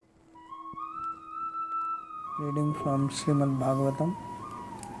Reading from Srimad Bhagavatam,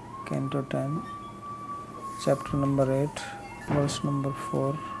 Canto 10, Chapter number 8, Verse number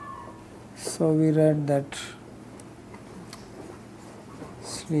 4. So we read that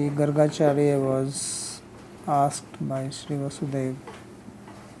Sri Gargacharya was asked by Sri Vasudeva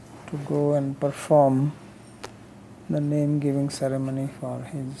to go and perform the name giving ceremony for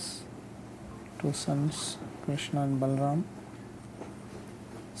his two sons, Krishna and Balram.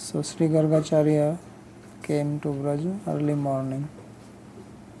 So Sri Gargacharya came to Braj early morning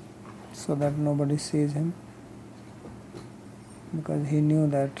so that nobody sees him, because he knew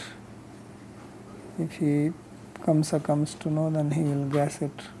that if he comes to know, then he will guess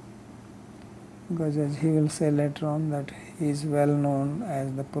it, because as he will say later on that he is well known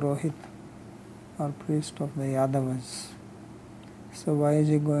as the Purohit or priest of the Yadavas. So why is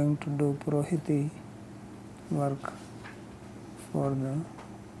he going to do Purohiti work for the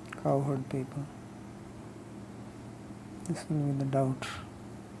cowherd people? This will be the doubt.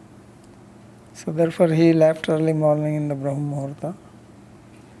 So therefore he left early morning in the Brahma Muhurta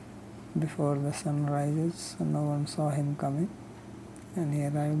before the sun rises, and no one saw him coming, and he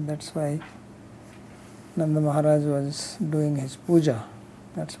arrived. That's why Nanda Maharaj was doing his puja.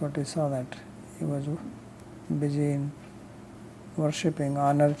 That's what he saw, that he was busy in worshipping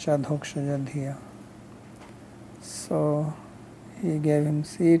Anarcha Dhoksha Jadhiya. So he gave him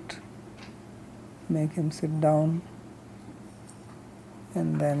seat, make him sit down,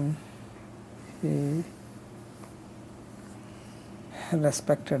 and then he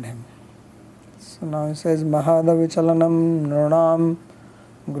respected him. So now he says, Mahada Vichalanam Nrunam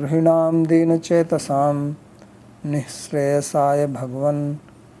Gruhinam Dina Chetasam Nishreyasaya Bhagwan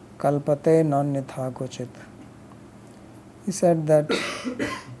Kalpate Nanyatha Kochit. He said that,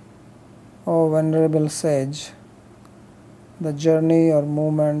 O venerable sage, the journey or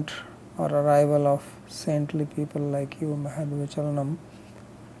movement or arrival of saintly people like you, Mahada Vichalanam,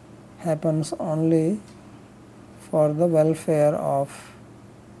 happens only for the welfare of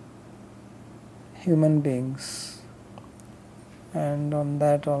human beings, and on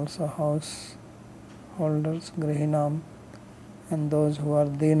that also householders, Grihinam, and those who are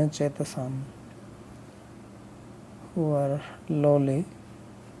Dina Chetasam, who are lowly.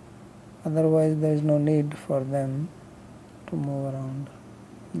 Otherwise there is no need for them to move around.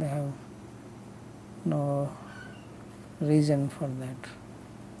 They have no reason for that.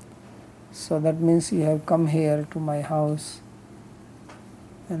 So that means you have come here to my house,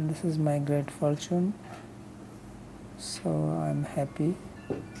 and this is my great fortune. So I am happy,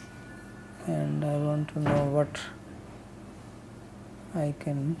 and I want to know what I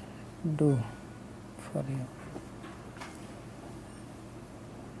can do for you.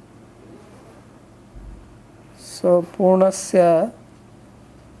 So Purnasya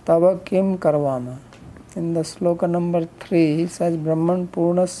Tava Kim Karvama. In the sloka number 3, he says Brahman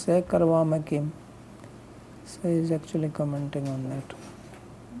Purnasya Karvama Kim. So he is actually commenting on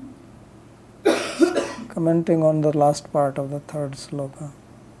that. Commenting on the last part of the third sloka.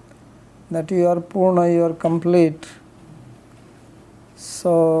 That you are Purna, you are complete.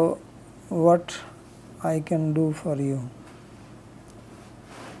 So what I can do for you?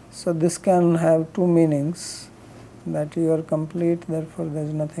 So this can have two meanings. That you are complete, therefore there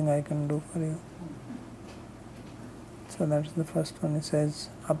is nothing I can do for you. So that's the first one. He says,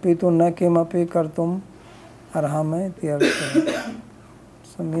 Apitu na kim api kartum arhame tiyartha.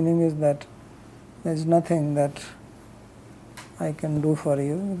 So meaning is that there is nothing that I can do for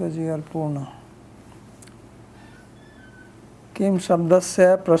you because you are Purna. Kim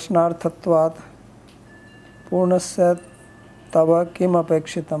shabdasya prashnarthatvat Purnasya tava kim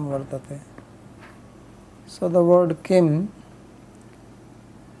apekshitam vartate. So the word kim,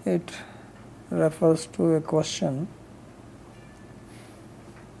 it refers to a question,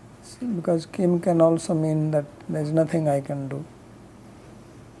 because kim can also mean that there is nothing I can do,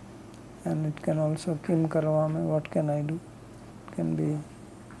 and it can also kim karvame, what can I do? It can be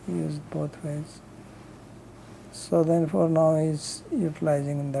used both ways. So therefore now he is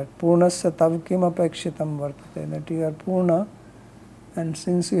utilizing that Purnasya tav kim apekshitam vartate, that you are Purna, and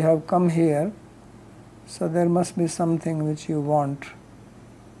since you have come here, so there must be something which you want,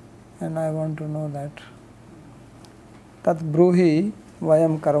 and I want to know that. Tat bruhi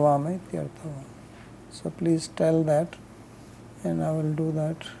vayam karvame ityartha. So please tell that, and I will do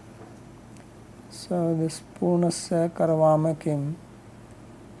that. So this Purnasya karvame kim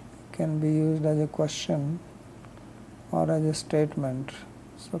can be used as a question or as a statement.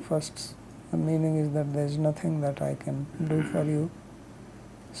 So first the meaning is that there is nothing that I can do for you,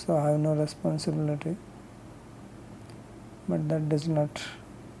 so I have no responsibility. But that does not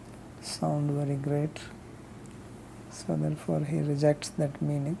sound very great. So therefore he rejects that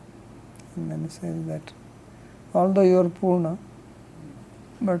meaning, and then he says that although you are Purna,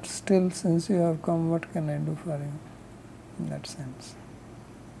 but still since you have come, what can I do for you? In that sense.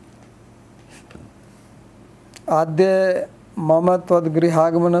 Adya mama tvad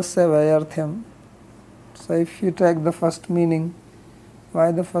grihagmanasya vayarthyam. So if you take the first meaning,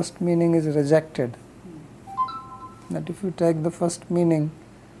 why the first meaning is rejected? That if you take the first meaning,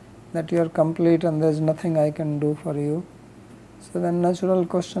 that you are complete and there is nothing I can do for you, so then natural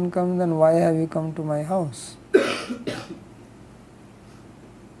question comes, then why have you come to my house?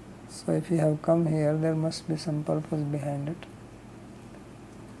 So if you have come here, there must be some purpose behind it,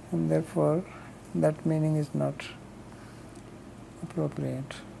 and therefore that meaning is not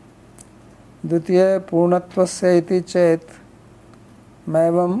appropriate. Dvitiya purnattvasya iti chet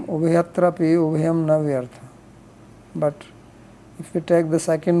maivam ubhayatrapi ubhayam na vyartha. But if you take the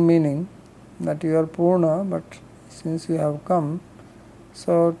second meaning, that you are Purna, but since you have come,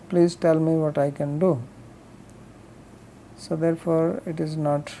 so please tell me what I can do. So therefore it is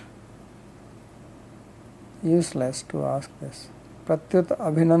not useless to ask this. Pratyut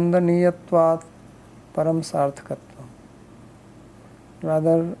abhinandaniyatvat param sarthakatvam.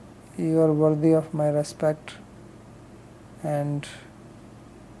 Rather, you are worthy of my respect, and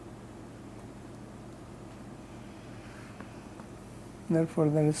therefore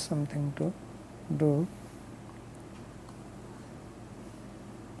there is something to do.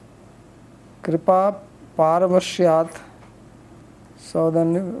 Kripa parvashyat. So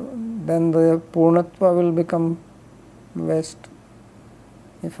then the Purnatva will become waste.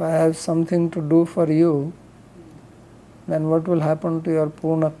 If I have something to do for you, then what will happen to your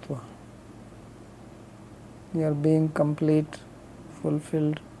Purnatva? Your being complete,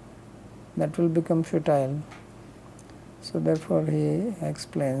 fulfilled, that will become futile. So therefore he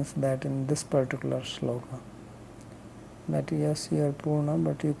explains that in this particular sloka, that yes, you are Purna,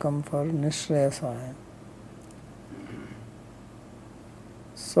 but you come for Nishrayasaya.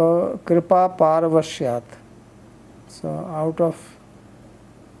 So Kripa Parvashyat. So out of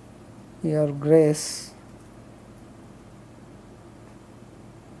your grace,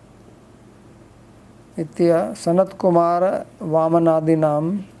 Itya Sanat Kumara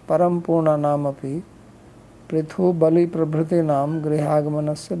Vamanadinam Param Purna Namapi Prithu Bali Prabhriti Nam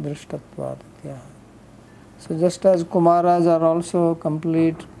Grihagmanasya Drishtatvat. So just as Kumaras are also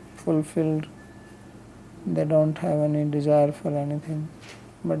complete, fulfilled, they don't have any desire for anything,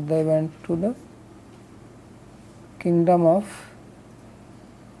 but they went to the kingdom of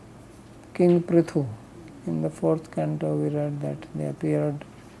King Prithu. In the 4th canto we read that they appeared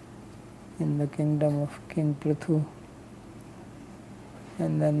in the kingdom of King Prithu,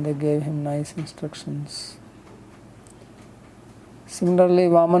 and then they gave him nice instructions. Similarly,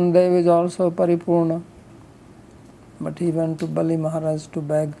 Vamandev is also Paripurna, but he went to Bali Maharaj to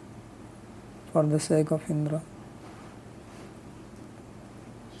beg for the sake of Indra.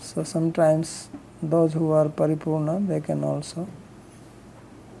 So sometimes those who are Paripurna, they can also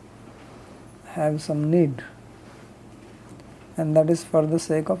have some need, and that is for the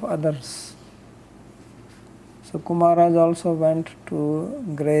sake of others. So Kumaraj also went to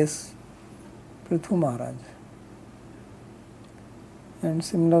grace Prithu Maharaj. And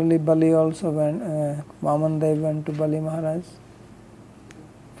similarly, Bali also went, Vamandev went to Bali Maharaj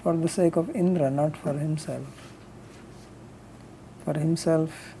for the sake of Indra, not for himself. For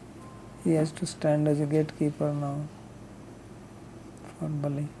himself, he has to stand as a gatekeeper now for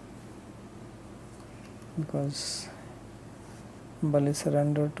Bali, because Bali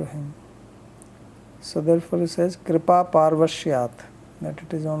surrendered to him. So therefore he says, Kripa Parvashyat, that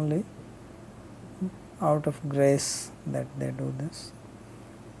it is only out of grace that they do this.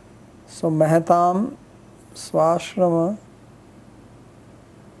 So Mahatam Swashramad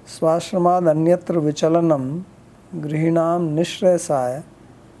Anyatra Vichalanam Grihinam Nishrayasaya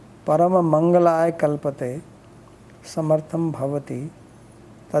Parama Mangalaya Kalpate Samartham Bhavati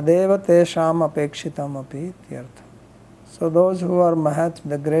Tadeva Tesham Apekshitam Api Tyartha. So those who are Mahats,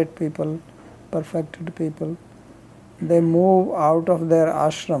 the great people, perfected people, they move out of their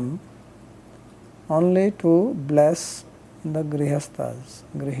ashram only to bless the Grihasthas,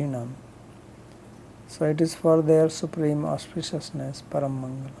 Grihinam. So it is for their supreme auspiciousness, Param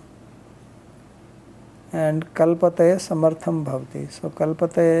Mangala. And Kalpate Samartham Bhavati. So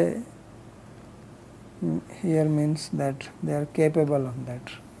Kalpate here means that they are capable of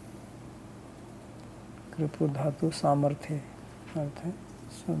that. Kripu Dhatu Samarthya.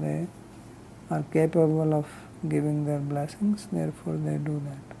 So they are capable of giving their blessings, therefore they do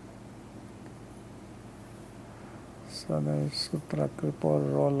that. So there is Sutra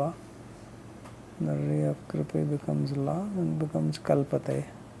Kripo Rola The Ri of Kripi becomes La and becomes Kalpate.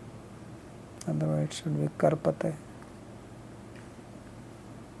 Otherwise it should be Karpate.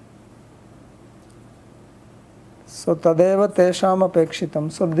 So Tadeva Tesham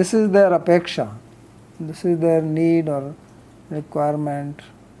Apekshitam. So this is their apeksha. This is their need or requirement.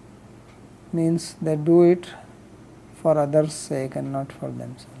 Means they do it for others' sake and not for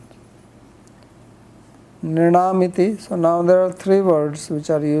themselves. Nirnamiti. So now there are three words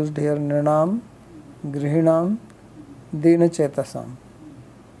which are used here. Nirnam, Grihinam, Dinachetasam.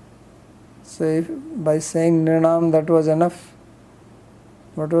 So if by saying Nirnam that was enough,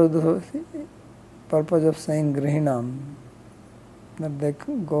 what was the purpose of saying Grihinam? That they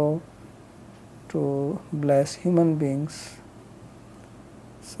go to bless human beings.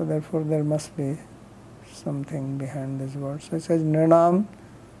 So therefore there must be something behind this word. So it says Nirnam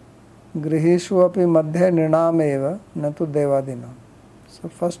Grihishu api madhya Nirnam eva natu devadinam. So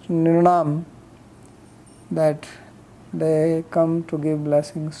first Nirnam, that they come to give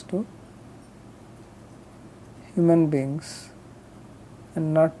blessings to human beings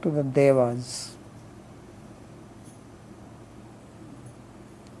and not to the devas.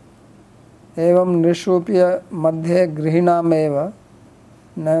 Evam nishupya madhya grihinam eva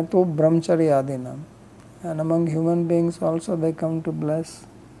natu brahmacharya adinam. And among human beings also they come to bless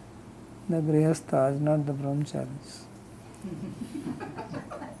the grihasthas, not the brahmacharis.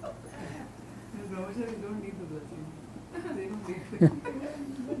 Brahmacharis don't need the blessing. They don't need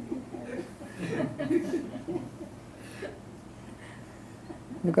it.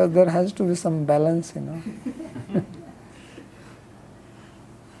 Because there has to be some balance,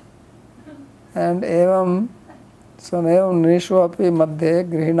 And evam, so evam nishu api madhye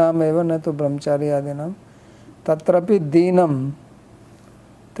grihinam eva natu brahmacharya adinam tatrapi deenam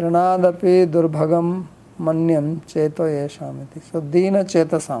trinadapi durbhagam manyam cheto yeshamiti. So deena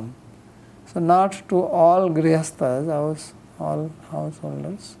chetasam. So not to all grihasthas, all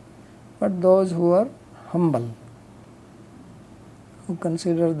householders, but those who are humble, who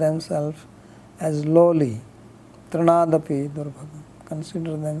consider themselves as lowly. Trinadapi durbhagam.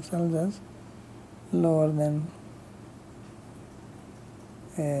 Consider themselves as lower than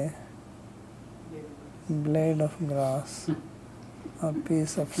a blade of grass, a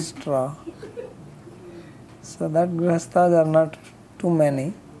piece of straw. So that grihasthas are not too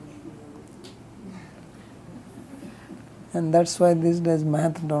many. And that's why these days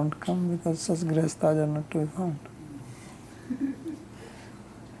math don't come, because such grihasthas are not to be found.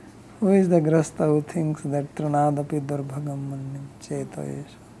 Who is the grihastha who thinks that trinadapi durbhagam manyam cheto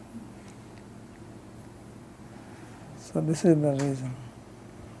yesha? So this is the reason.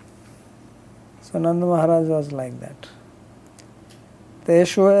 So Nanda Maharaj was like that.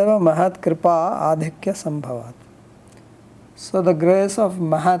 Teshu eva mahat kripa adhikya sambhavat. So the grace of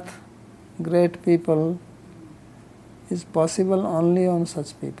mahat, great people, is possible only on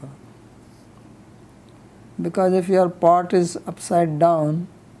such people. Because if your pot is upside down,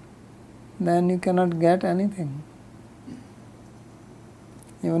 then you cannot get anything.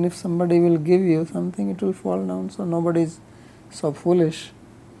 Even if somebody will give you something, it will fall down. So nobody is so foolish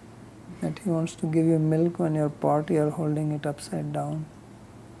that he wants to give you milk when your pot, you are holding it upside down.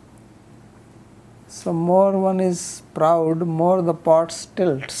 So more one is proud, more the pot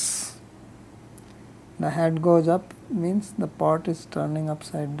tilts. The head goes up, means the pot is turning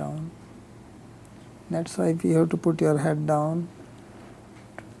upside down. That's why you have to put your head down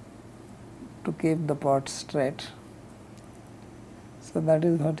to keep the pot straight. So that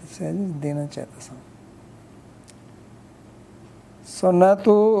is what it says is Dina Chetasam. So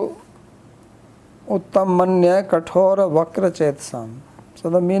Natu Uttamanya Kathora Vakra Chetasam. So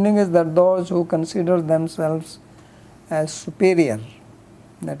the meaning is that those who consider themselves as superior,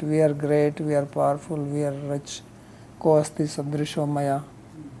 that we are great, we are powerful, we are rich, Koasti Sadrisho Maya,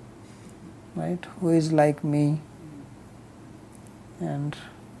 right? Who is like me? And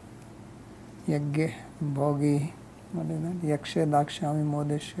Yagge, Bhogi, what is that? Yakshe Dakshami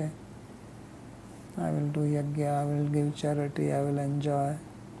Modeshe. I will do Yagya, I will give charity, I will enjoy.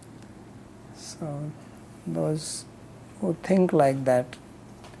 So those who think like that,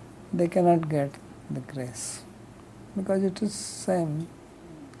 they cannot get the grace. Because it is same.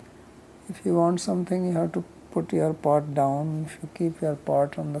 If you want something, you have to put your pot down. If you keep your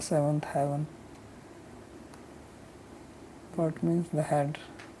pot on the seventh heaven, pot means the head,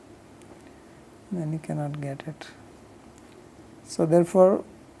 then you cannot get it. So therefore,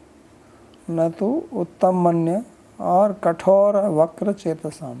 Natu Uttamanya or Kathora Vakra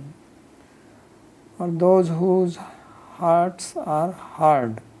Chetasam, or those whose hearts are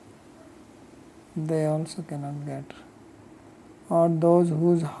hard, they also cannot get. Or those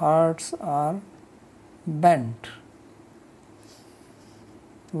whose hearts are bent,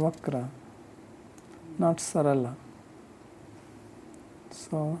 vakra, not sarala.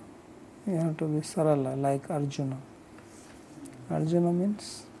 So you have to be sarala like Arjuna. Arjuna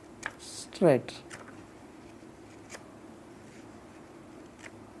means straight.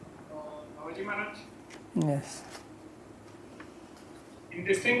 Babaji Maharaj, Yes. in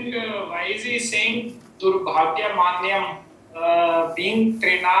this thing, why is he saying Durbhagya Manyam? Being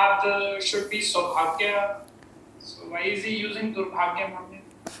Trinad should be Saubhagya. So why is he using Durbhagya Manyam?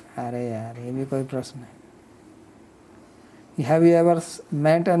 अरे यार ये भी कोई प्रश्न है. Have you ever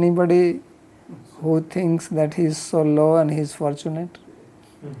met anybody who thinks that he is so low and he is fortunate?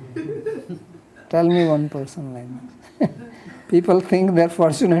 Tell me one person like that. People think they are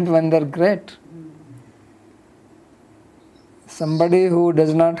fortunate when they are great. Somebody who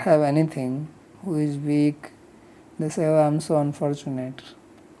does not have anything, who is weak, they say, oh, I am so unfortunate.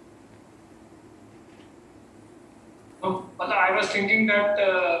 No, but I was thinking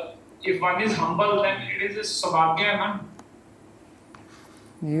that if one is humble, then it is a Saubhagya, na?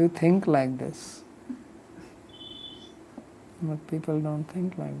 You think like this. But people don't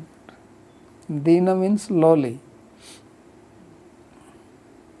think like that. Dina means lowly.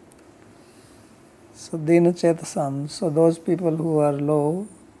 So Dina Chetasam. So those people who are low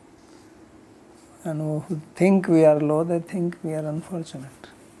and who think we are low, they think we are unfortunate.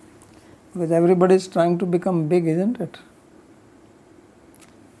 Because everybody is trying to become big, isn't it?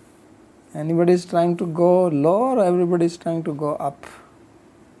 Anybody is trying to go low or everybody is trying to go up?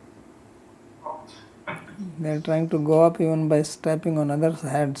 They are trying to go up even by stepping on others'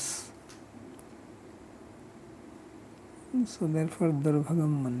 heads. So therefore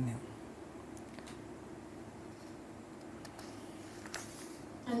Durbhagam Manyam.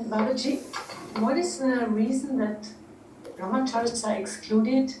 And Babaji, what is the reason that brahmacharis are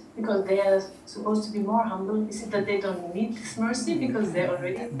excluded because they are supposed to be more humble? Is it that they don't need this mercy because they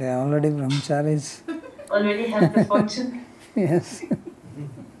already brahmacharis? already have the fortune? Yes.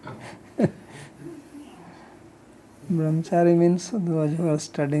 Brahmachari means those who are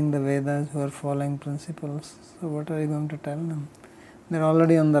studying the Vedas, who are following principles. So what are you going to tell them? They are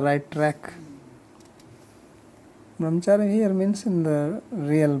already on the right track. Brahmachari here means in the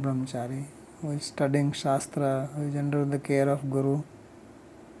real brahmachari, who is studying Shastra, who is under the care of Guru.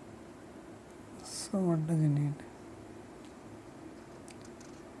 So what does he need?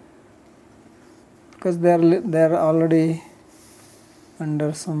 Because they are already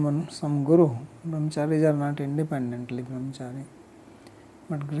under some guru. Brahmacharis are not independently brahmachari,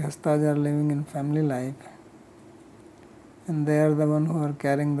 but grihasthas are living in family life, and they are the one who are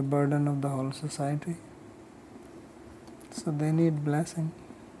carrying the burden of the whole society. So they need blessing.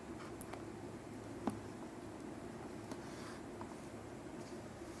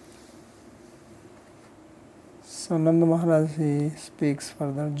 So Nanda Maharaj, he speaks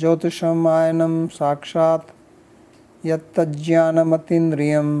further. Jyotisham ayanam sakshat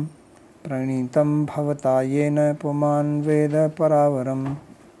yattajnanamatindriyam pranitam bhavata yena puman veda paravaram.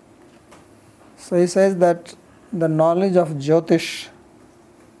 So he says that the knowledge of Jyotish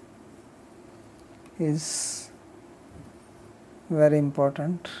is very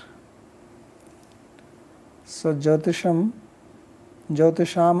important. So Jyotisham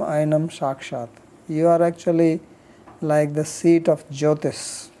ayanam sakshat. You are actually like the seat of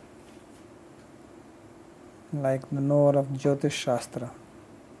Jyotish, like the knower of Jyotish Shastra.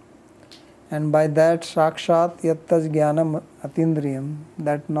 And by that sakshat yattas jnanam atindriyam,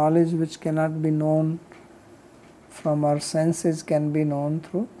 that knowledge which cannot be known from our senses can be known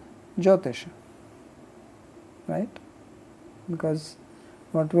through Jyotish. Right? Because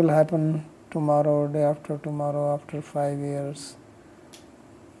what will happen tomorrow, day after tomorrow, after 5 years,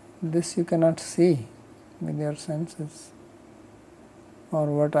 this you cannot see with your senses. Or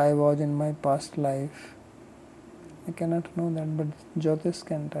what I was in my past life, I cannot know that, but Jyotish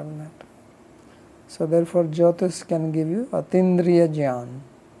can tell that. So therefore Jyotish can give you atindriya jnana,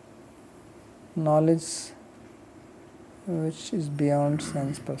 knowledge which is beyond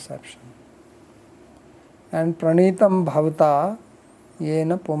sense perception. And pranitam bhavata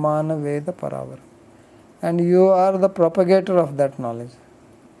yena pumana veda paravara. And you are the propagator of that knowledge.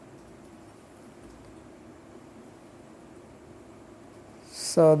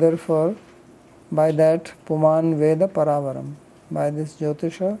 So therefore, by that puman veda paravaram, by this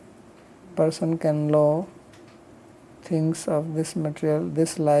Jyotisha, person can know things of this material,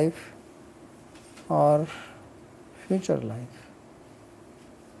 this life or future life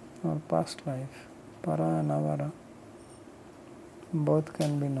or past life. Para and avara, both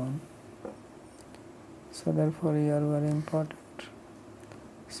can be known. So therefore you are very important.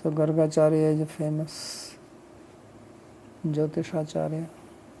 So Gargacharya is a famous Jyotishacharya.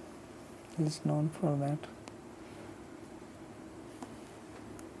 He is known for that.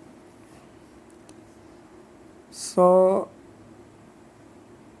 So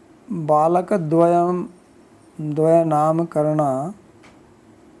Balakadvayam Dvaya Karana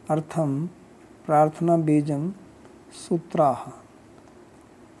Artham Prarthana Bijam Sutraha.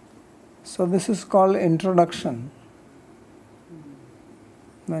 So this is called introduction.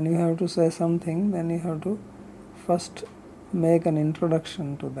 When you have to say something, then you have to first make an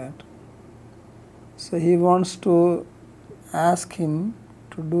introduction to that. So he wants to ask him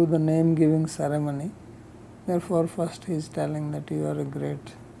to do the name giving ceremony. Therefore first he is telling that you are a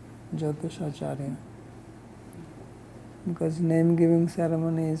great Jyotishacharya. Because name giving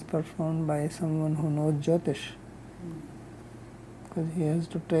ceremony is performed by someone who knows Jyotish. Because he has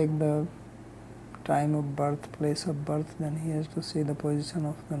to take the time of birth, place of birth, then he has to see the position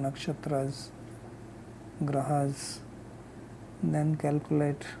of the nakshatras, grahas, then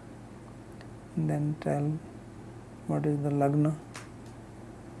calculate, then tell what is the lagna,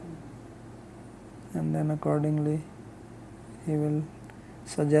 and then accordingly he will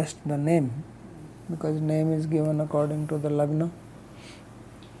suggest the name, because name is given according to the lagna.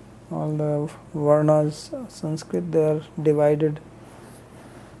 All the varnas, Sanskrit, they are divided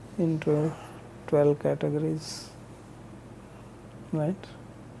into 12 categories, right?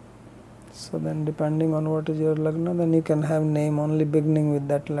 So then depending on what is your lagna, then you can have name only beginning with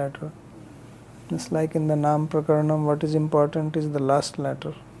that letter. Just like in the Nam Prakaranam, what is important is the last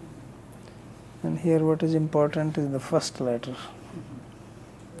letter. And here what is important is the first letter.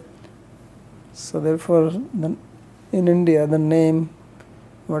 So therefore, in India, the name,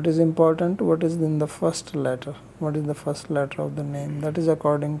 what is important, what is in the first letter, what is the first letter of the name, that is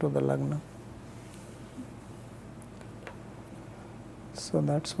according to the lagna. So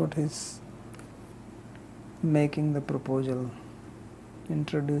that's what is making the proposal,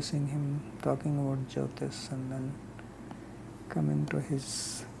 introducing him, talking about Jyotish, and then coming to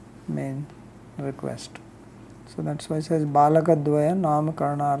his main request. So that's why it says Balakadvaya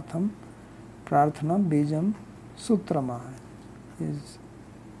Namakarnartham Prarthana Bijam Sutramaha. He is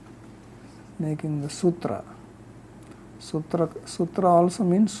making the sutra. Sutra also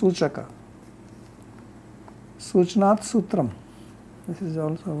means Suchaka. Suchnat Sutram. This is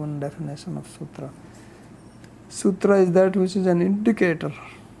also one definition of sutra. Sutra is that which is an indicator.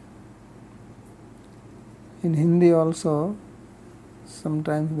 In Hindi also,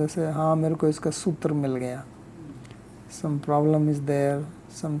 sometimes they say, हाँ मेरे को इसका सूत्र मिल गया. Some problem is there,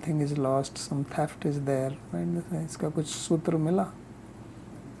 something is lost, some theft is there. Right? They say, इसका कुछ सूत्र मिला.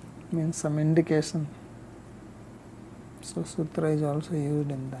 Means some indication. So sutra is also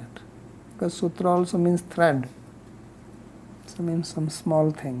used in that. Because sutra also means thread. So means some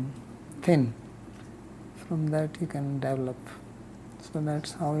small thing, thin. From that you can develop. So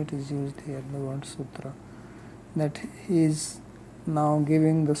that's how it is used here, the word sutra. That he is now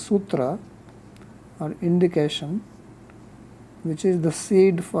giving the sutra or indication, which is the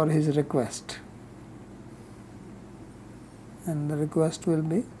seed for his request. And the request will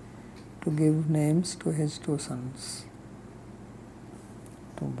be to give names to his two sons,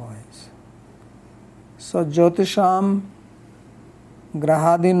 two boys. So Jyotisham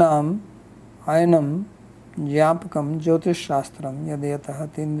Grahadinam Ainam Jyapakam Jyotish Shastram Yadayatah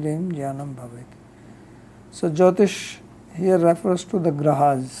Tindriyam Jnanam Bhavet. So Jyotish here refers to the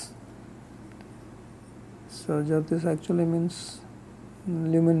grahas. So Jyotish actually means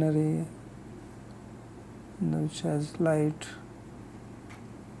luminary, which has light.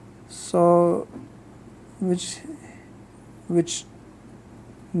 So which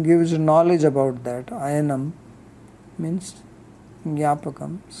gives knowledge about that. Ayanam means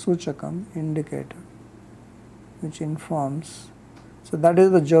Gyapakam, Suchakam, indicator, which informs. So that is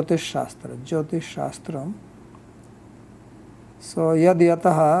the Jyotish Shastra, Jyotish Shastram. So Yad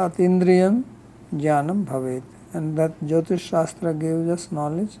Yataha Atindriyam Jnanam Bhavet. And that Jyotish Shastra gives us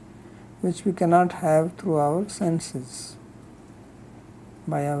knowledge which we cannot have through our senses,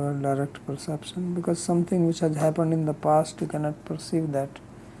 by our direct perception, because something which has happened in the past you cannot perceive that.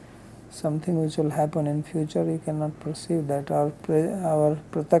 Something which will happen in future you cannot perceive that. Our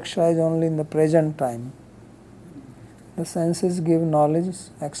prataksha is only in the present time. The senses give knowledge,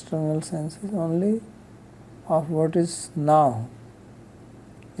 external senses, only of what is now.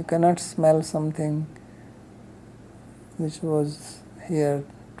 You cannot smell something which was here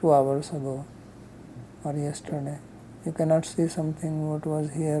 2 hours ago or yesterday. You cannot see something what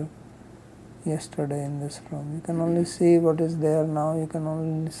was here yesterday in this room. You can only see what is there now. You can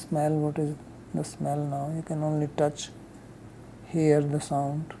only smell what is the smell now. You can only touch, hear the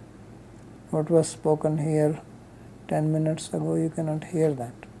sound. What was spoken here 10 minutes ago, you cannot hear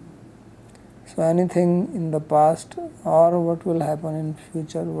that. So anything in the past or what will happen in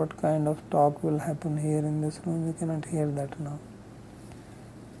future, what kind of talk will happen here in this room, you cannot hear that now.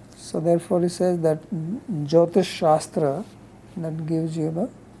 So therefore he says that Jyotish Shastra, that gives you the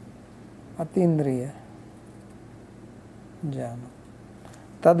Atindriya Jnana.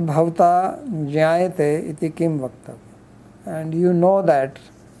 Tad bhavta jnayate iti kim vaktavya. And you know that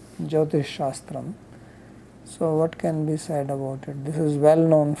Jyotish Shastram. So what can be said about it? This is well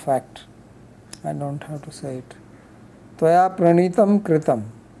known fact. I don't have to say it. Tvaya pranitam kritam.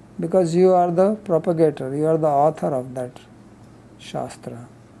 Because you are the propagator, you are the author of that Shastra.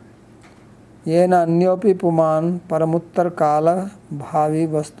 Yena anyopi puman paramuttar kala bhavi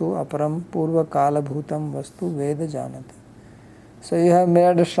vastu aparam purva kala bhutam vastu veda janati. So you have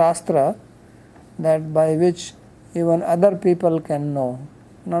made a Shastra that by which even other people can know.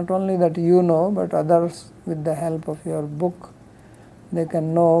 Not only that you know, but others with the help of your book, they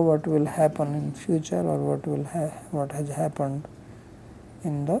can know what will happen in future or what has happened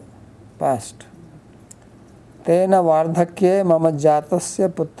in the past. Tena vardhakye mama jatasya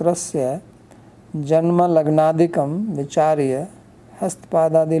putrasya janma lagnadikam vicharya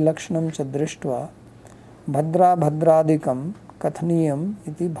hastpadadi lakshanam cha drishtva bhadra bhadradikam kathniyam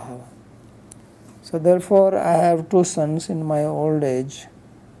iti bhava. So therefore I have two sons in my old age,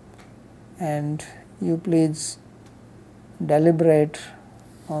 and you please deliberate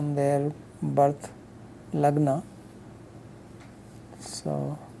on their birth lagna.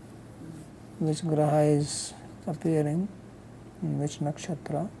 So which graha is appearing in which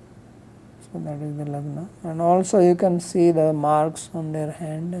nakshatra. So that is the lagna. And also you can see the marks on their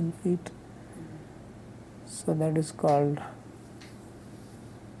hand and feet. So that is called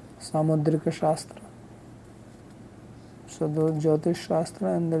Samudrika Shastra. So there is Jyotish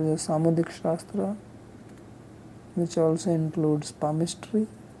Shastra and there is a Samudrik Shastra, which also includes palmistry.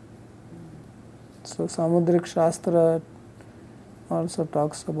 So Samudrik Shastra also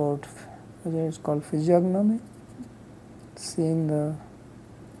talks about, it is called physiognomy, seeing the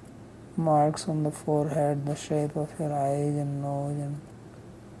marks on the forehead, the shape of your eyes and nose and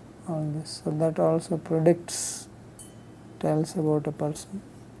all this. So that also predicts, tells about a person.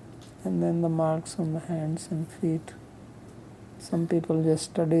 And then the marks on the hands and feet. Some people just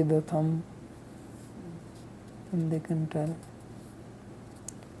study the thumb and they can tell.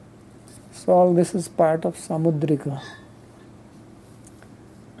 So all this is part of Samudrika.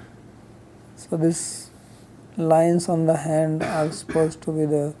 So these lines on the hand are supposed to be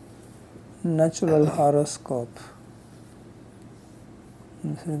the natural horoscope.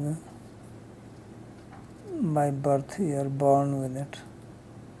 This is the, by birth you are born with it.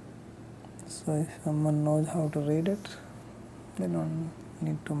 So if someone knows how to read it, they don't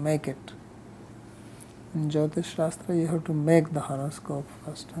need to make it. In Jyotish Shastra you have to make the horoscope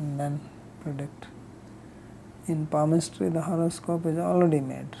first and then predict. In palmistry the horoscope is already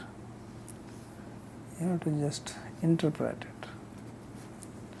made. You have to just interpret it.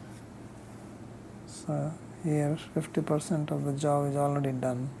 So here 50% of the job is already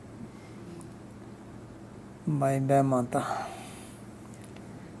done by Bhayamata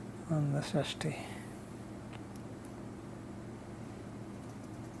on the Shashti.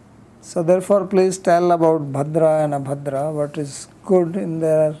 So therefore please tell about Bhadra and Abhadra, what is good in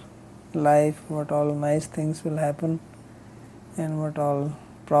their life, what all nice things will happen and what all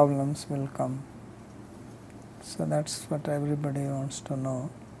problems will come. So that's what everybody wants to know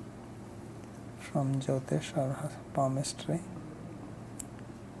from Jyotish or palmistry.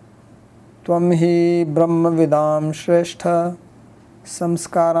 Tvam hi brahma vidam shrestha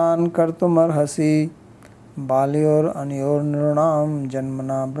samskaran kartum arhasi balyor anyor nirnam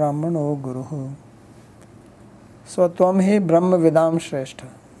janmana brahmano guruhu. So tvam hi brahma vidam shrestha.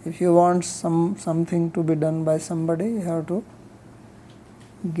 If you want something to be done by somebody, you have to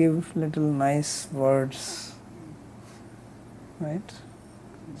give little nice words. Right?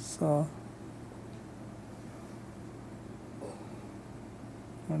 So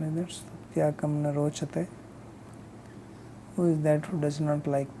what is that? Satyakam na rochate. Who is that who does not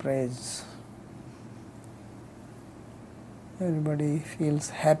like praise? Everybody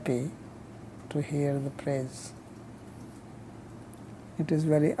feels happy to hear the praise. It is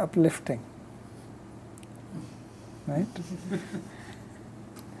very uplifting. Right?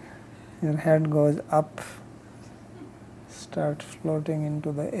 Your head goes up, starts floating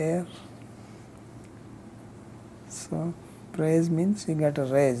into the air. So praise means you get a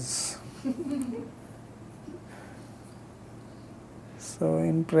raise. So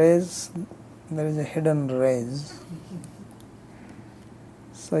in praise there is a hidden raise.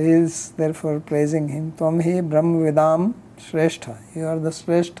 So he is therefore praising him. Tvam hi Brahmavidam Shrestha. You are the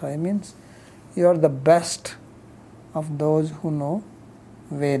Shrestha. It means you are the best of those who know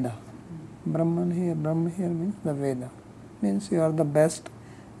Veda. Brahma here means the Veda. Means you are the best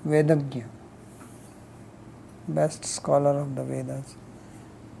Vedagya, best scholar of the Vedas.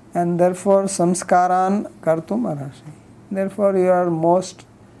 And therefore samskaran kartum arhasi. Therefore you are most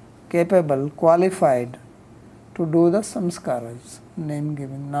capable, qualified to do the samskaras, name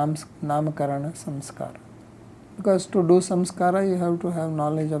giving, namakarana samskara. Because to do samskara you have to have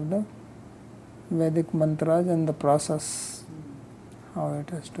knowledge of the Vedic mantras and the process, how it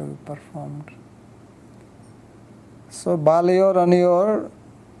has to be performed. So Balayor Aniyor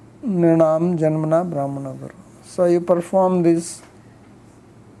Nirnam Janmana Brahmana Guru. So you perform this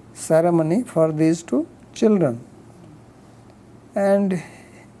ceremony for these two children. And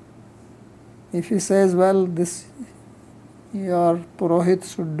if he says, well, this your Purohit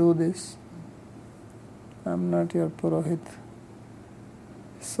should do this, I am not your Purohit.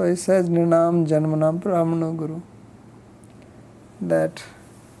 So he says, Nirnam Janmana Brahmana Guru, that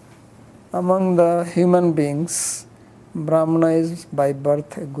among the human beings, Brahmana is by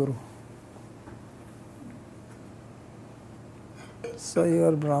birth a Guru. So you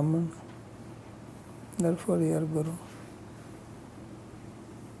are Brahman, therefore you are Guru.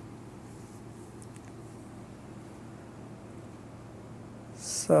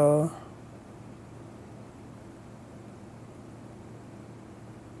 So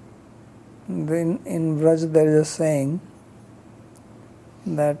then in Vraj there is a saying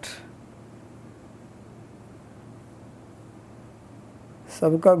that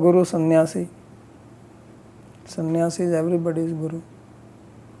सबका गुरु सन्यासी. सन्यासी is everybody's guru.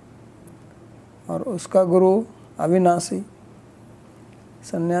 और उसका गुरु अविनाशी.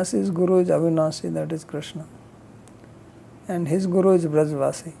 Sannyasi's guru is Avinashi, that is Krishna. And his guru is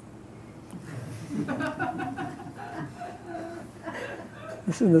Brajvasi.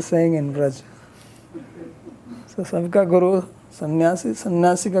 This is the saying in Braj. So सबका गुरु सन्यासी,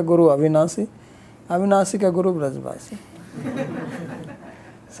 सन्यासी का गुरु अविनाशी, अविनाशी का गुरु ब्रजवासी.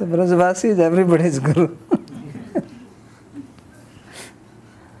 So Brajvasi is everybody's guru.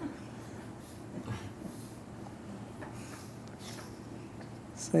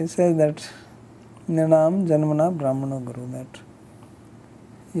 So he says that Nirnam Janmana Brahmana Guru, that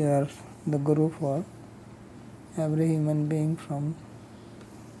you are the guru for every human being from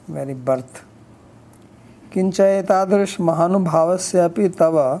very birth. Kincha etadrish mahanubhavasyapi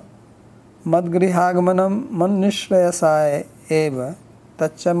tava madgrihagmanam mannishrayasaya eva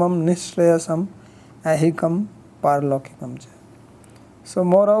tachamam nishrayasam ahikam parlokikam cha. So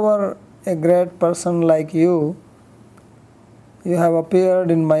moreover, a great person like you have appeared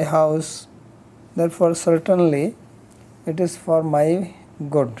in my house, therefore certainly it is for my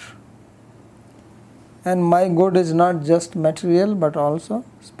good. And my good is not just material but also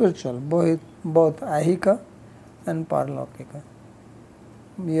spiritual, both ahika and parlokika.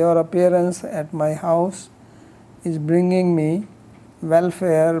 Your appearance at my house is bringing me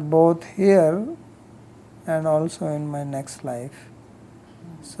welfare both here and also in my next life.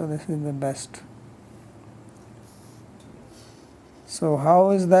 So this is the best. So how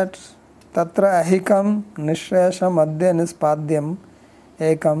is that? Tatra ahikam nishrayasham adya nispadyam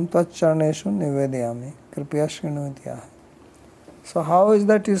ekam tvacharneshu nivedayami kripya shrinu ityah. So how is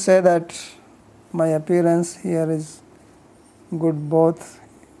that you say that my appearance here is good both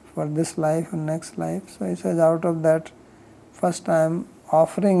for this life and next life? So he says, out of that, first I am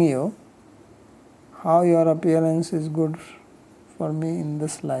offering you how your appearance is good for me in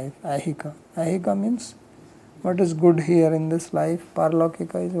this life. Ahika. Ahika means what is good here in this life.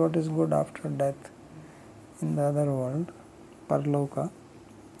 Parlokika is what is good after death in the other world. Parloka.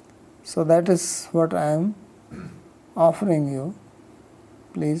 So that is what I am offering you.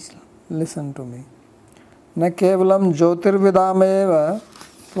 Please listen to me. Na kevalam jyotirvidameva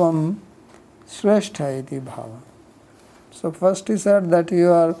tvam shrestha iti bhava. So first he said that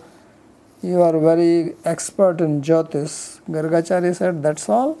you are very expert in Jyotish. Gargacharya said, that's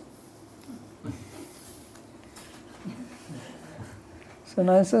all? So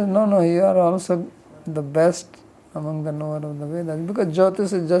now he says, no, you are also the best among the knower of the Vedas, because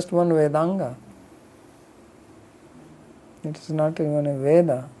Jyotish is just one Vedanga. It is not even a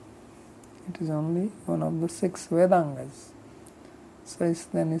Veda. It is only one of the 6 Vedangas. So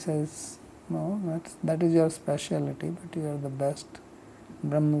then he says, no, that is your speciality, but you are the best.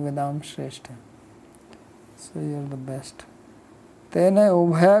 Brahma Vedam Shrestha. So you are the best. Tena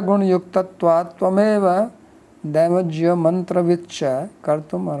ubhaya gun yuktatvat tvameva daimajya mantra vichya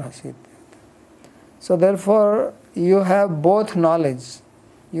kartum arhasit. So therefore you have both knowledge.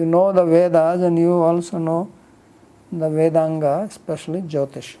 You know the Vedas and you also know the Vedanga, especially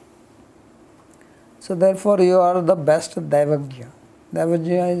Jyotish. So therefore you are the best Daivagya.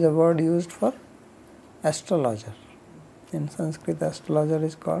 Daivagya is a word used for astrologer. In Sanskrit, astrologer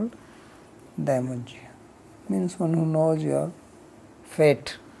is called Daivagya. Means one who knows your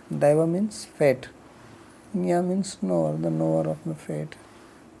fate. Daiva means fate. Gya means knower, the knower of the fate.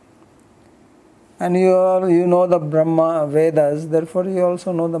 And you know the Brahma, Vedas, therefore you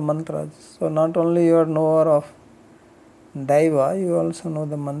also know the mantras. So not only you are knower of Daiva, you also know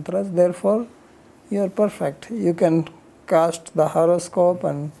the mantras, therefore you are perfect. You can cast the horoscope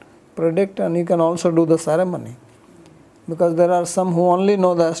and predict, and you can also do the ceremony. Because there are some who only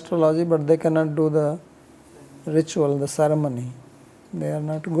know the astrology but they cannot do the ritual, the ceremony. They are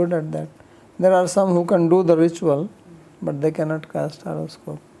not good at that. There are some who can do the ritual but they cannot cast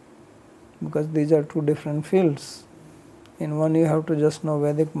horoscope. Because these are two different fields. In one you have to just know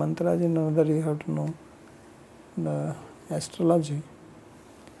Vedic mantras, in another you have to know the astrology.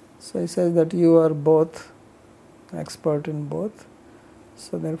 So he says that you are both expert in both.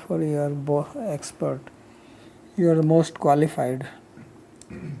 So therefore you are both expert. You are most qualified.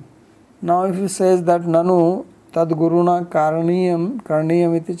 Now if he says that Nanu tad guruna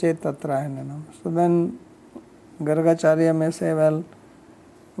karniyam iti chet tatrayanam. So then Gargacharya may say, well,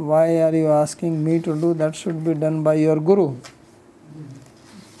 why are you asking me to do? That should be done by your guru.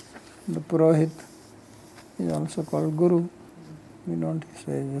 The Purohit is also called guru. We don't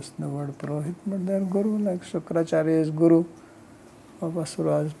say just the word Purohit, but they are guru, like Shukracharya is guru of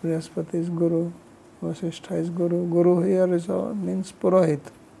Asuras, Brihaspati is guru, Vasishtha is guru. Guru here is means Purohit.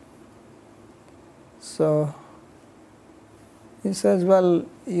 So he says, well,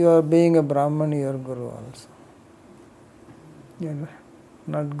 you are being a Brahman, you are guru also. You are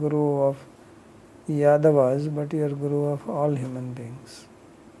not guru of Yadavas, but you are guru of all human beings.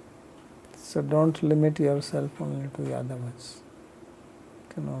 So don't limit yourself only to Yadavas.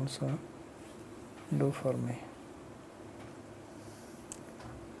 You can also do for me.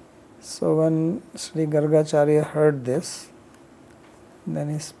 So when Sri Gargacharya heard this, then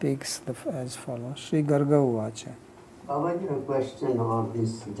he speaks as follows. Sri Garga Uvacha. Babaji, a question on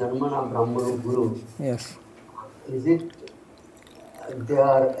this Janmana Brahmana Guru. Yes. Is it they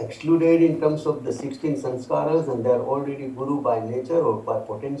are excluded in terms of the 16 sanskaras and they are already Guru by nature or by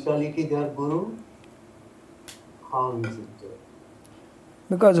potentiality they are Guru? How is it?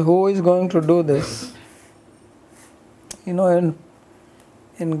 Because who is going to do this? You know,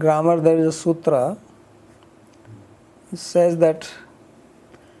 in grammar there is a sutra. It says that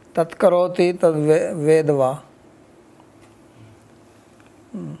tat karoti tad vedva.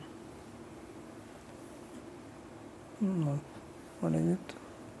 No. What is it?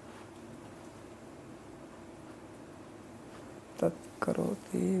 Tat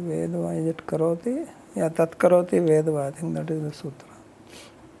karoti vedva. Is it karoti? Yeah, tat karoti vedva. I think that is the sutra.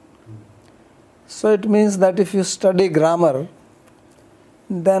 So it means that if you study grammar,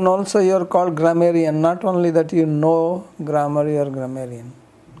 then also you are called grammarian. Not only that you know grammar, you are grammarian.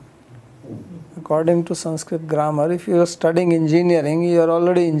 According to Sanskrit grammar, if you are studying engineering, you are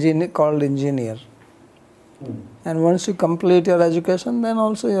already called engineer. And once you complete your education, then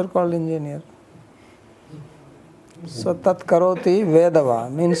also you are called engineer. So tat karoti vedava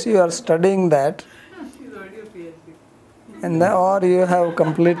means you are studying that, She's already a PhD. and or you have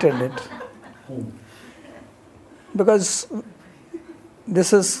completed it. Because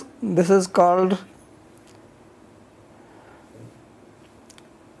this is called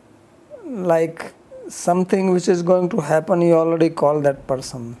like something which is going to happen. You already call that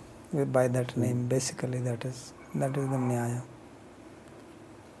person by that name. Basically, that is the nyaya.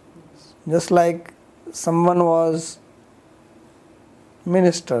 Just like someone was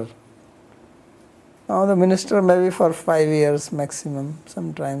minister. Now the minister maybe for 5 years maximum.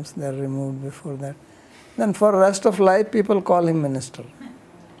 Sometimes they are removed before that. Then for rest of life, people call him minister.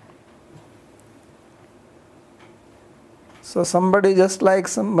 So somebody just like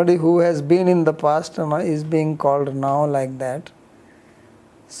somebody who has been in the past and is being called now like that.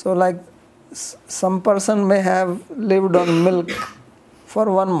 So like some person may have lived on milk for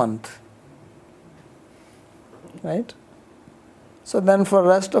 1 month. Right? So then for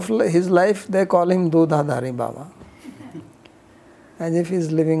rest of his life, they call him Dudhadhari Baba. As if he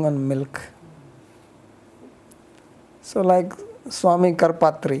is living on milk. So like Swami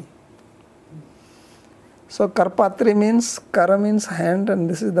Karpatri. So Karpatri means, Kara means hand and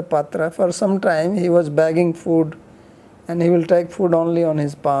this is the patra. For some time he was bagging food and he will take food only on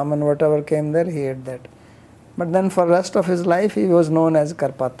his palm and whatever came there he ate that. But then for rest of his life he was known as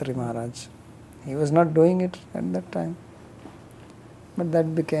Karpatri Maharaj. He was not doing it at that time. but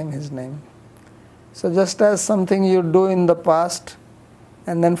that became his name. So just as something you do in the past,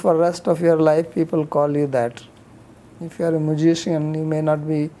 and then for rest of your life people call you that. If you are a musician, you may not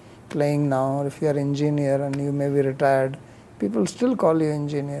be playing now, or if you are an engineer and you may be retired, people still call you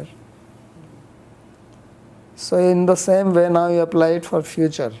engineer. So in the same way now you apply it for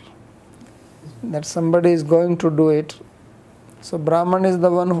future, that somebody is going to do it. So Brahman is the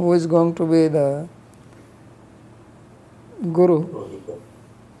one who is going to be the Guru.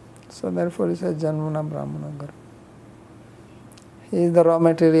 So therefore he says Janmana Brahmana Guru. He is the raw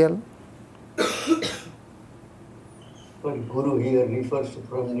material. But Guru here refers to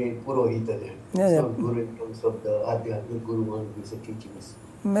from the Purohita then. Yeah, So yeah. Guru in terms of the Adhyatmic Guru one who is the teachings.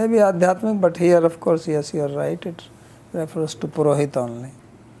 Maybe Adhyatmic, but here of course, yes, you are right, it refers to Purohit only.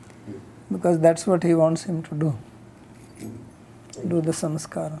 Because that's what he wants him to do. Do the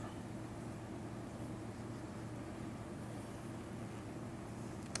samskara.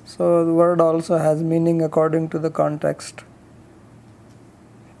 So the word also has meaning according to the context.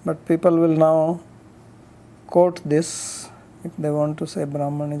 But people will now quote this. If they want to say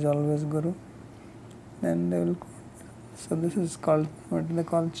Brahman is always Guru, then they will quote. So this is called, what they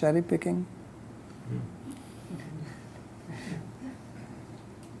call, cherry picking.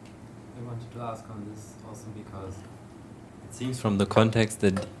 I wanted to ask on this also because it seems from the context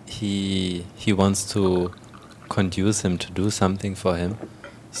that he wants to conduce him to do something for him.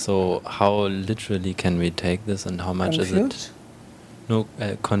 So how literally can we take this, and how much is it? No,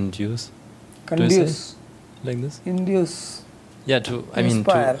 conduce. Do you say Conduce. like this? Induce. Yeah, to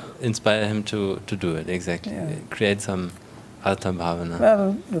Inspire. to inspire him to do it, exactly. Yeah. Create some Artha Bhavana.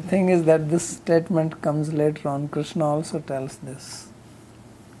 Well, the thing is that this statement comes later on. Krishna also tells this.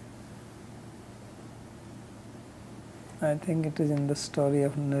 I think it is in the story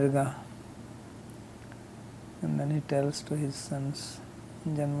of Nirga. And then he tells to his sons,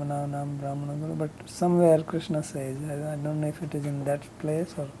 Janmana Nam Brahmana Guru. But somewhere Krishna says, I don't know if it is in that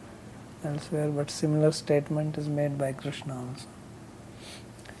place or elsewhere, but similar statement is made by Krishna also.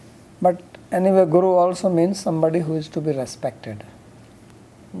 But anyway, Guru also means somebody who is to be respected.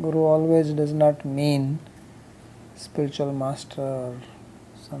 Guru always does not mean spiritual master or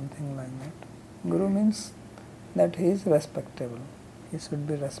something like that. Guru means that he is respectable. He should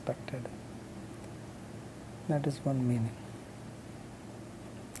be respected. That is one meaning.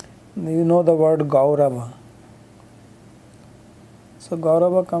 You know the word Gaurava. So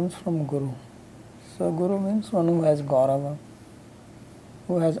Gaurava comes from Guru. So Guru means one who has Gaurava,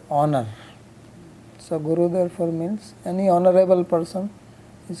 who has honor. So Guru therefore means any honorable person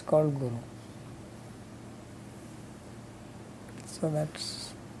is called Guru. So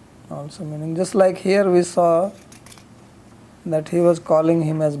that's also meaning. Just like here we saw that he was calling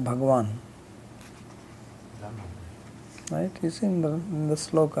him as Bhagwan. Right? You see in the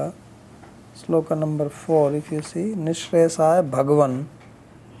sloka number 4, if you see, Nishresaya Bhagavan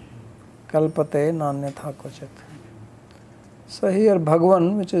Kalpate Nanyatha Kochit. So here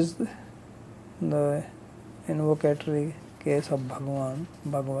Bhagavan, which is the invocatory case of Bhagavan,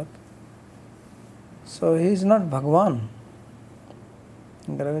 Bhagavat. So he is not Bhagavan.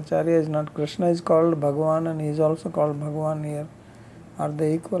 Gravacharya is not. Krishna is called Bhagavan and he is also called Bhagavan here. Are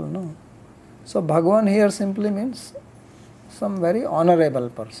they equal? No. So Bhagavan here simply means some very honorable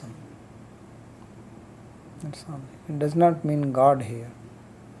person. That's all. It does not mean God here.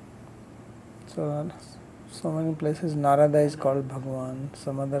 So many places Narada is called Bhagavan,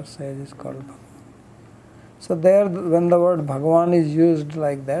 some other sage is called Bhagavan. So there, when the word Bhagavan is used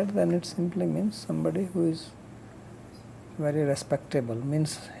like that, then it simply means somebody who is very respectable,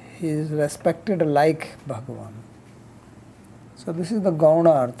 means he is respected like Bhagavan. So this is the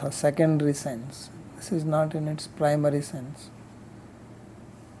Gauna Artha, secondary sense. This is not in its primary sense.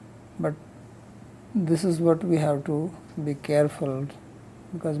 But this is what we have to be careful,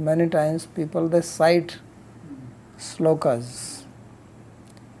 because many times people, they cite slokas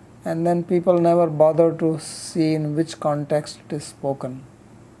and then people never bother to see in which context it is spoken.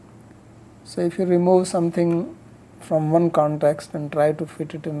 So if you remove something from one context and try to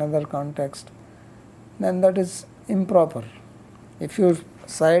fit it in another context, then that is improper. If you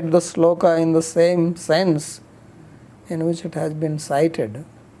cite the sloka in the same sense in which it has been cited,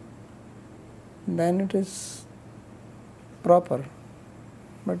 then it is proper.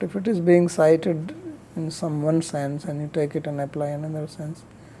 But if it is being cited in some one sense and you take it and apply another sense,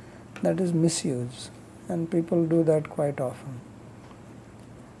 that is misuse, and people do that quite often.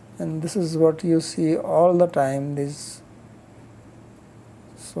 And this is what you see all the time, these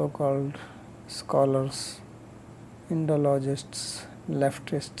so-called scholars, Indologists,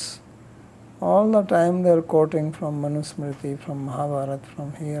 leftists, All the time they are quoting from Manusmriti, from Mahabharata,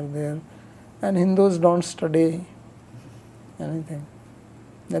 from here, there. And Hindus don't study anything.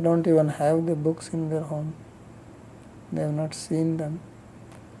 They don't even have the books in their home. They have not seen them.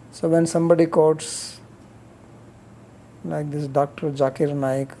 So when somebody quotes, like this Dr. Zakir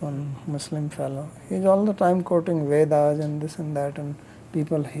Naik, one Muslim fellow, he's all the time quoting Vedas and this and that, and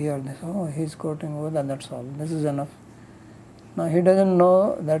people hear this, oh, he's quoting Vedas, that's all, this is enough. Now he doesn't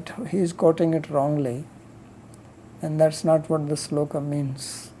know that he is quoting it wrongly, and that's not what the sloka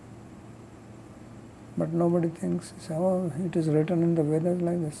means. But nobody thinks, oh, it is written in the Vedas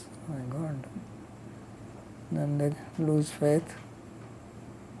like this. Oh my God. Then they lose faith,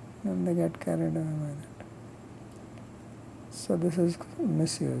 then they get carried away by that. So this is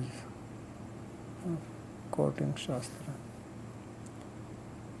misuse of quoting Shastra.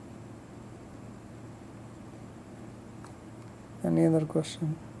 Any other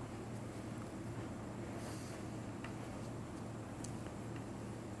question?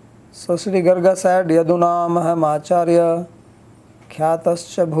 So Sri Garga said, Yadunam aham acharya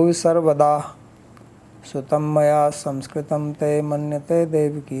khyatascha bhuvi sarvada sutam maya samskritam te manyate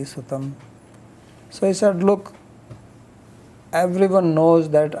deviki sutam. So he said, look, everyone knows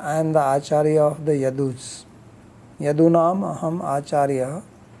that I am the acharya of the Yadus. Yadunam aham acharya.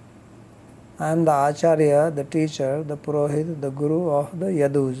 I am the acharya, the teacher, the purohit, the guru of the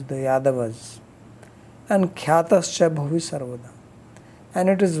Yadus, the Yadavas. And khyatascha bhuvi sarvada. And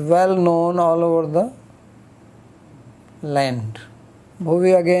it is well known all over the land.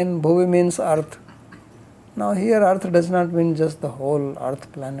 Bhuvi again, bhuvi means earth. Now here earth does not mean just the whole earth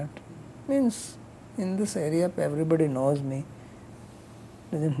planet. It means in this area everybody knows me.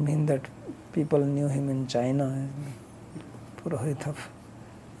 Doesn't mean that people knew him in China as the Purohit of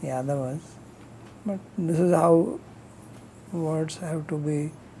Yadavas. But this is how words have to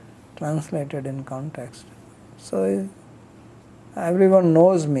be translated in context. So everyone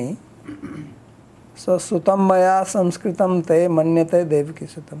knows me. So sutam maya samskritam te manyate devaki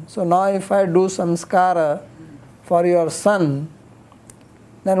sutam. So now if I do samskara for your son,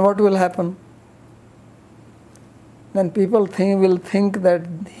 then what will happen? Then people will think that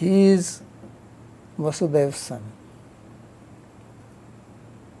he is Vasudev's son.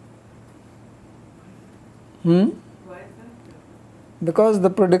 Why is that? Because the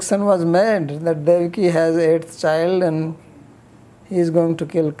prediction was made that Devaki has 8th child and he is going to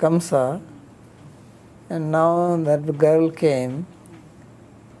kill Kamsa. And now that girl came,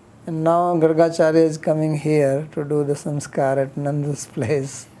 and now Gargacharya is coming here to do the samskar at Nanda's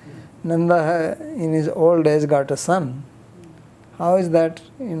place. Nanda in his old age got a son. How is that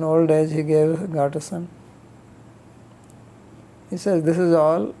in old age he got a son? He says this is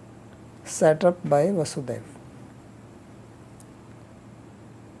all set up by Vasudeva.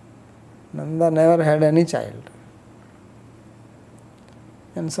 Nanda never had any child.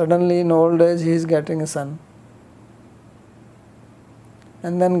 And suddenly in old age he is getting a son.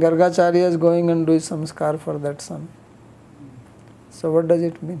 And then Gargacharya is going and doing samskar for that son. So what does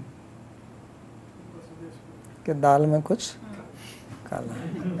it mean? कि दाल में कुछ काला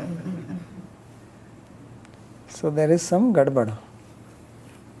है. So there is some gadbad.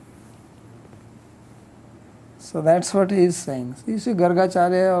 So that's what he is saying. You see,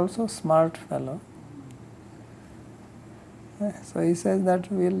 Gargacharya also smart fellow. So he says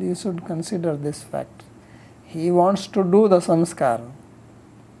that you should consider this fact. He wants to do the samskar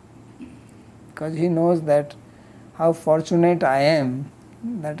because he knows that how fortunate I am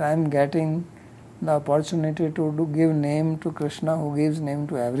that I am getting the opportunity to give name to Krishna, who gives name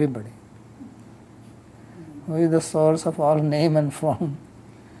to everybody, who is the source of all name and form.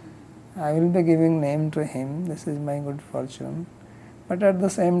 I will be giving name to him. This is my good fortune. But at the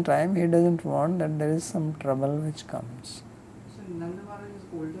same time, he doesn't want that there is some trouble which comes. So Nanda Maharaj is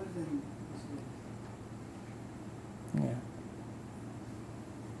older than Vasudeva. Yeah.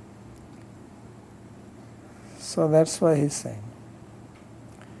 So that's why he's saying.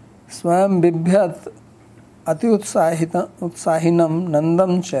 Swayam bibhyat ati utsahinam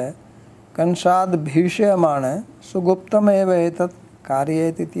nandam cha kanshad bhishayamane suguptam eva etat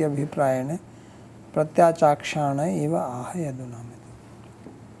karyet iti abhiprayane pratyachakshana eva aha yadunamiti.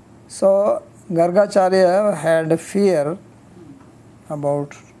 So Gargacharya had a fear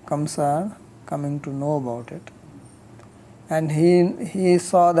about Kamsa coming to know about it. And he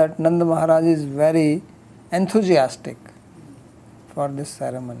saw that Nanda Maharaj is very enthusiastic for this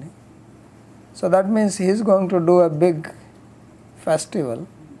ceremony. So that means he is going to do a big festival.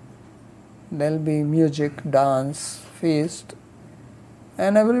 There will be music, dance, feast,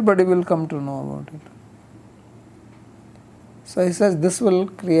 and everybody will come to know about it. So he says this will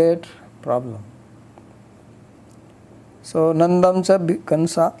create problem. So Nandam cha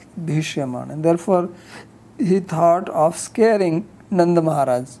kansa bhishyamana. And therefore he thought of scaring Nanda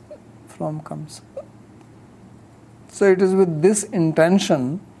Maharaj from Kamsa. So it is with this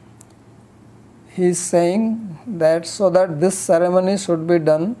intention he is saying that so that this ceremony should be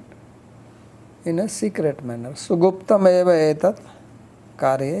done in a secret manner. Suguptam eva etat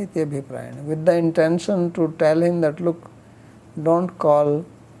karya iti abhiprayana. With the intention to tell him that look, don't call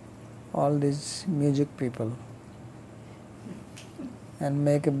all these music people and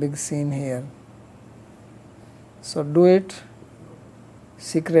make a big scene here. So do it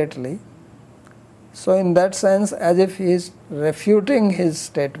secretly. So in that sense, as if he is refuting his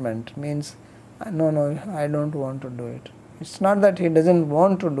statement, means no, I don't want to do it. It's not that he doesn't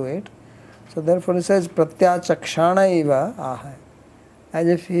want to do it. So therefore he says pratyachakshana iva aha, as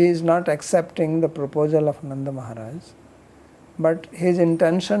if he is not accepting the proposal of Nanda Maharaj. But his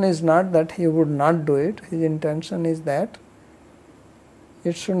intention is not that he would not do it. His intention is that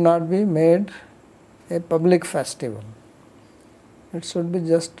it should not be made a public festival. It should be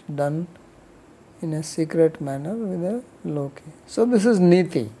just done in a secret manner with a low key. So this is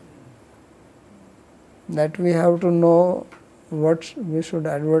niti, that we have to know what we should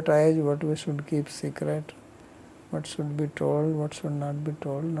advertise, what we should keep secret, what should be told, what should not be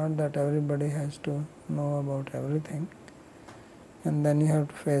told. Not that everybody has to know about everything, and then you have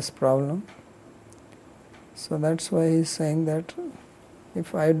to face problem. So that's why he is saying that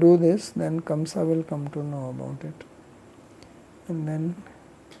if I do this, then Kamsa will come to know about it, and then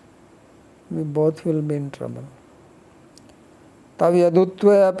we both will be in trouble. Tav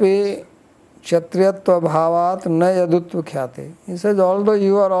yadutve api kshatriyatva bhavat na yadutva khyate. He says, although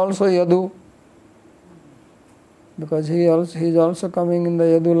you are also yadu, because he is also coming in the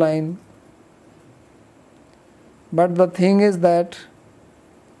yadu line, but the thing is that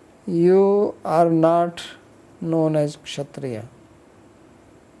you are not known as kshatriya.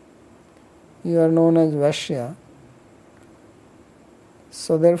 You are known as Vaishya.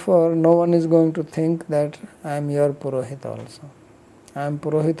 So therefore no one is going to think that I am your Purohit also. I am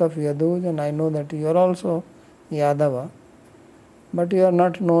Purohit of Yaduj and I know that you are also Yadava, but you are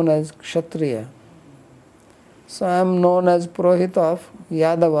not known as Kshatriya. So I am known as Purohit of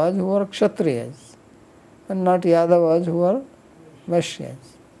Yadavas who are Kshatriyas and not Yadavas who are Vaishyas.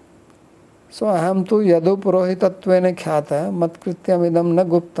 So aham tu yadu purohitatvena khyata matkrityam idam na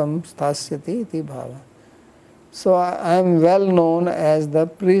guptam sthasyati iti bhava. So I am well known as the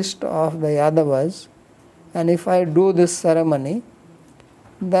priest of the Yadavas, and if I do this ceremony,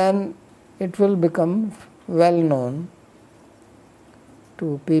 then it will become well known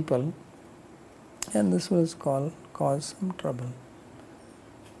to people, and this will cause some trouble.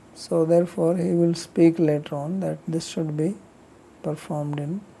 So therefore he will speak later on that this should be performed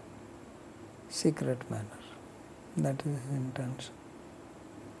in secret manner. That is his intention.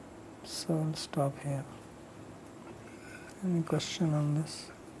 So I'll stop here. Any question on this?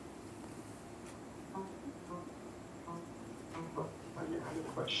 I had a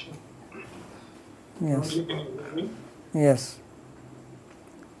question. Yes. Can you hear me? Yes.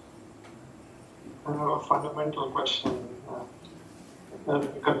 I have a fundamental question,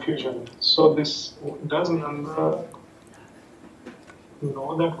 confusion. So this, does Nanda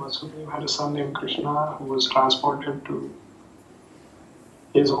know that Vasudeva had a son named Krishna who was transported to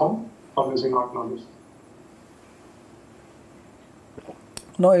his home, or does he not know this?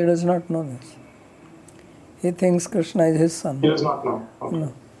 No, he does not know this. He thinks Krishna is his son. He does not know. Okay.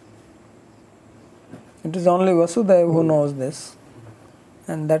 No. It is only Vasudeva who knows this,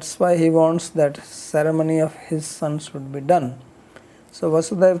 and that's why he wants that ceremony of his son should be done. So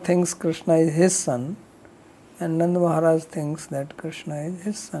Vasudeva thinks Krishna is his son, and Nanda Maharaj thinks that Krishna is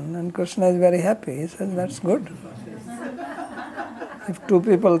his son, and Krishna is very happy. He says, that's good. If two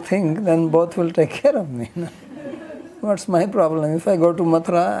people think, then both will take care of me. What's my problem? If I go to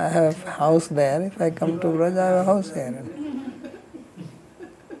Mathura, I have a house there. If I come to Braj, I have a house here.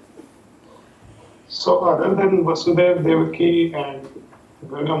 So other than Vasudeva, Devaki and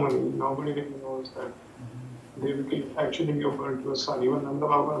Gargamuni, nobody really knows that Devaki actually gave birth to a son. Even Nanda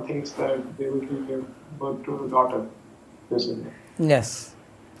Baba thinks that Devaki gave birth to a daughter, basically. Yes.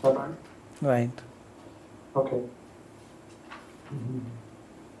 Is that right? Right. Okay.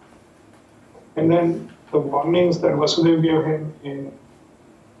 And then the warnings that Vasudeva gave him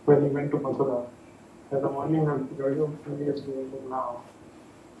when he went to Mathura, and the warning that Gargamuni is giving him now,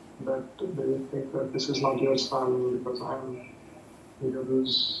 that they think that this is not your son because I'm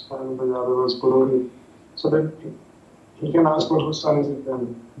Yadu's son, the Yadav Purohit. So that he can ask, well, whose son is it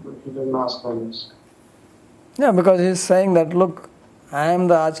then? But he doesn't ask them this. Yeah, because he's saying that, look, I am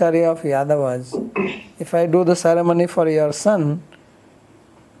the Acharya of Yadavas. If I do the ceremony for your son,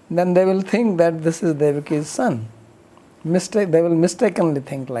 then they will think that this is Devaki's son. They will mistakenly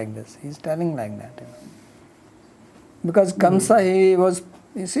think like this. He is telling like that. Because Kamsa,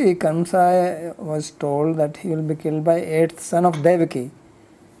 Kamsa was told that he will be killed by 8th son of Devaki.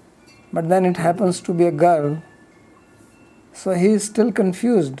 But then it happens to be a girl. So he is still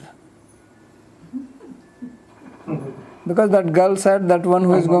confused. Because that girl said that one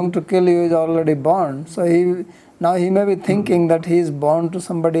who is going to kill you is already born. So now he may be thinking that he is born to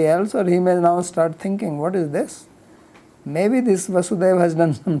somebody else, or he may now start thinking, what is this? Maybe this Vasudeva has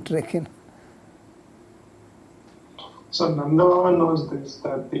done some trick. So Nanda knows this,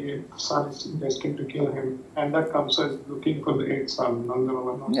 that the 8th son is destined to kill him, and that Kamsa is looking for the 8th son. Nanda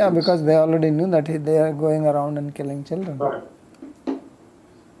knows Yeah, this. because they already knew that they are going around and killing children. Right.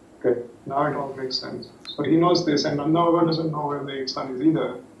 Okay, now it all makes sense. So he knows this, and Nanda doesn't know where the 8th son is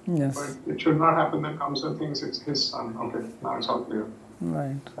either. Yes. But it should not happen that Kamsa thinks it's his son. Okay, now it's all clear.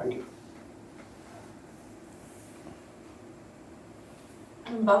 Right. Thank you.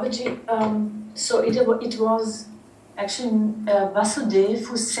 Babaji, so it was actually Vasudeva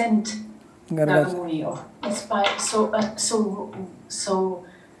who sent Gargacha. Nagamuni or inspired. So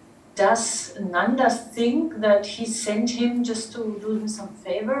does Nanda think that he sent him just to do him some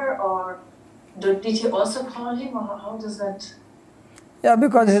favor, or did he also call him, or how does that? Yeah,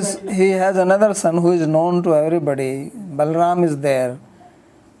 because he has another son who is known to everybody. Balram is there.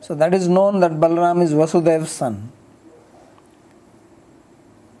 So that is known that Balram is Vasudeva's son.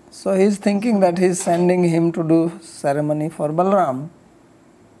 So he is thinking that he is sending him to do ceremony for Balram.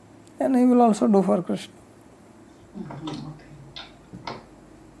 And he will also do for Krishna.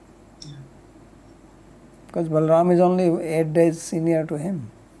 Because Balram is only 8 days senior to him.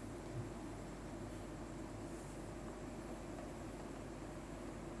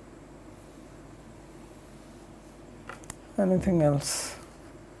 Anything else?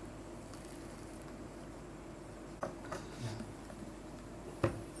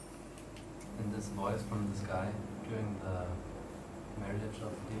 And this voice from the sky during the marriage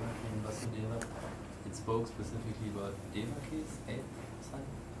of Devaki and Vasudeva, it spoke specifically about Devaki's 8th son,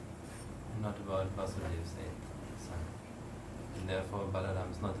 and not about Vasudeva's 8th son. And therefore Balaram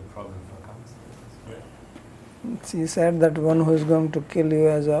is not a problem for Kamsa. Correct? He said that one who is going to kill you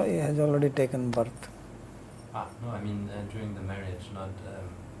has already taken birth. No, I mean during the marriage, not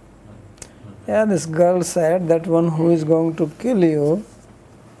Yeah, this girl said that one who is going to kill you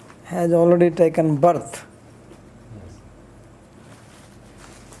has already taken birth yes.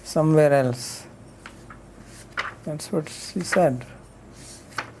 somewhere else. That's what she said.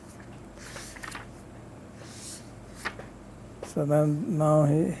 So then now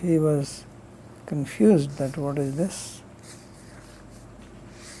he was confused that what is this?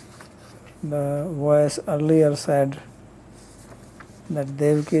 The voice earlier said that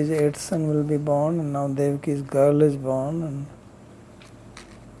Devaki's 8th son will be born, and now Devaki's girl is born, and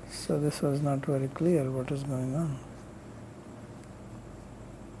so this was not very clear what is going on.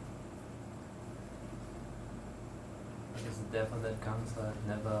 But is it therefore that Kamsa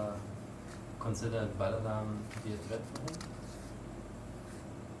never considered Balaram to be a threat for him?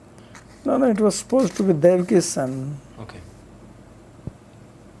 No, it was supposed to be Devaki's son. Okay.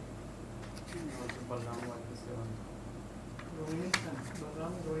 Rohini's son. Balaram is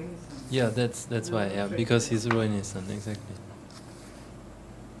Rohini's son. Yeah, that's why. Yeah, because he's Rohini's son, exactly.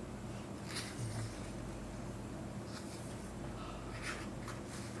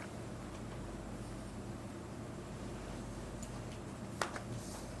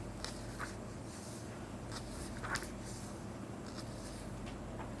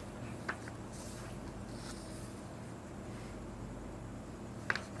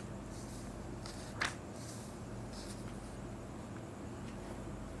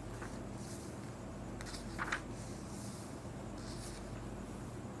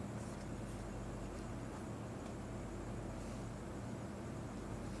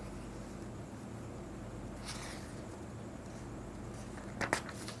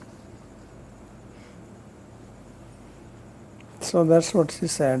 So that's what she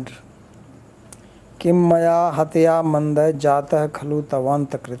said. Kim maya hatya manda jata khalu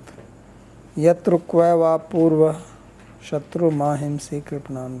tavantakrit yatrukva va purva shatru mahimsi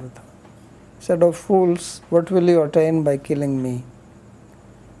kripnanvrita. Said, of fools, what will you attain by killing me?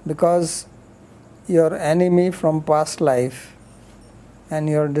 Because your enemy from past life and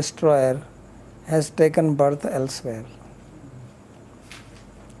your destroyer has taken birth elsewhere.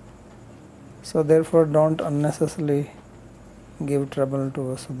 So therefore don't unnecessarily give trouble to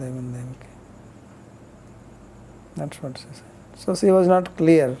Vasudeva and Devaki. That's what she said. So she was not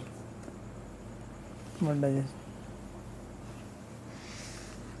clear. What does it?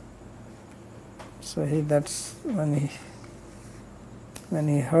 So that's when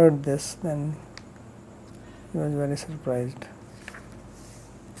he heard this, then he was very surprised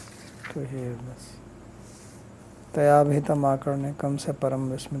to hear this. तयाभिहितम् आकर्ण्य कम से परम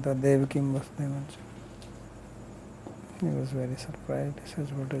विस्मिता देवकीं वसुदेवं च. He was very surprised. He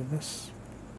says, what is this?